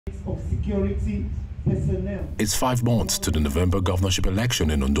security personnel. It's 5 months to the November governorship election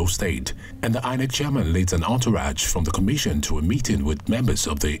in Ondo State, and the INEC chairman leads an entourage from the commission to a meeting with members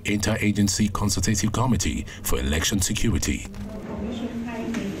of the Interagency Consultative Committee for Election Security.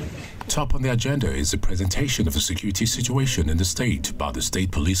 Top on the agenda is the presentation of the security situation in the state by the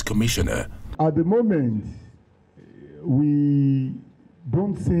State Police Commissioner. At the moment, we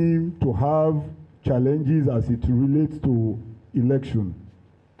don't seem to have challenges as it relates to election,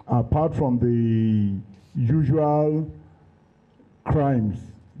 apart from the usual crimes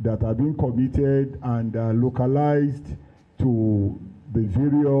that are being committed and are localized to the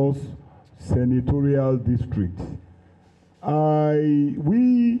various senatorial districts. On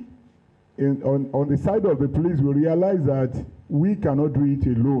the side of the police, we realize that we cannot do it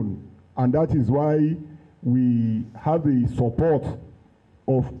alone, and that is why we have the support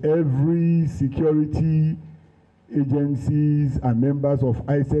of every security agencies and members of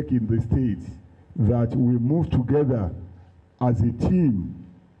INEC in the state, that we move together as a team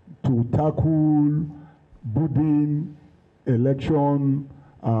to tackle budding election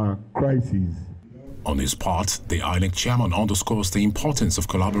crises. On his part, the INEC chairman underscores the importance of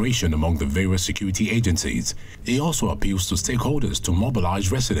collaboration among the various security agencies. He also appeals to stakeholders to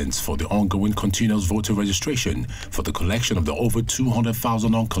mobilize residents for the ongoing continuous voter registration for the collection of the over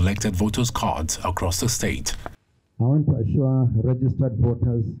 200,000 uncollected voters' cards across the state. I want to assure registered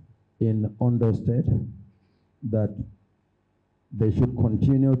voters in Ondo State that they should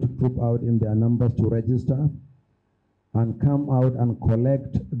continue to troop out in their numbers to register and come out and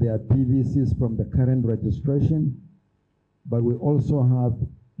collect their PVCs from the current registration. But we also have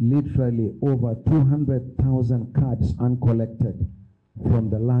literally over 200,000 cards uncollected from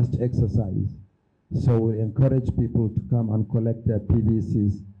the last exercise. So we encourage people to come and collect their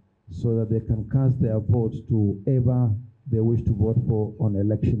PVCs so that they can cast their votes to whoever they wish to vote for on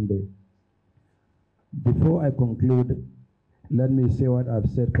election day. Before I conclude, let me say what I've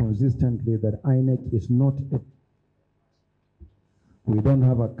said consistently, that INEC is not we don't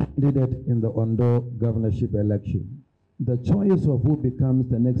have a candidate in the Ondo governorship election. The choice of who becomes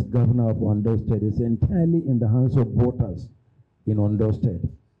the next governor of Ondo State is entirely in the hands of voters in Ondo State,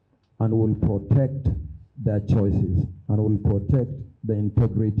 and will protect their choices and will protect the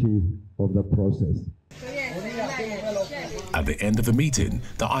integrity of the process. At the end of the meeting,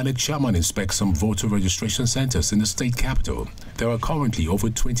 the INEC chairman inspects some voter registration centers in the state capital. There are currently over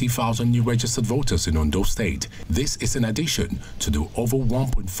 20,000 new registered voters in Ondo State. This is in addition to the over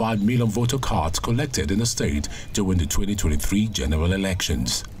 1.5 million voter cards collected in the state during the 2023 general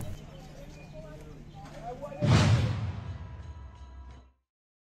elections.